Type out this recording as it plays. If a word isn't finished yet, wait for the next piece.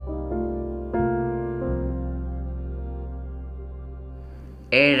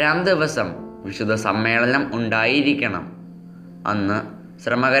ഏഴാം ദിവസം വിശുദ്ധ സമ്മേളനം ഉണ്ടായിരിക്കണം. അന്ന്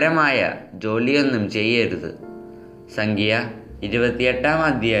ശ്രമകരമായ ജോലിയൊന്നും ചെയ്യരുത്. സംഖ്യ 28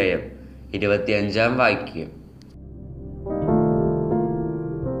 അധ്യായം 25 വാക്യം.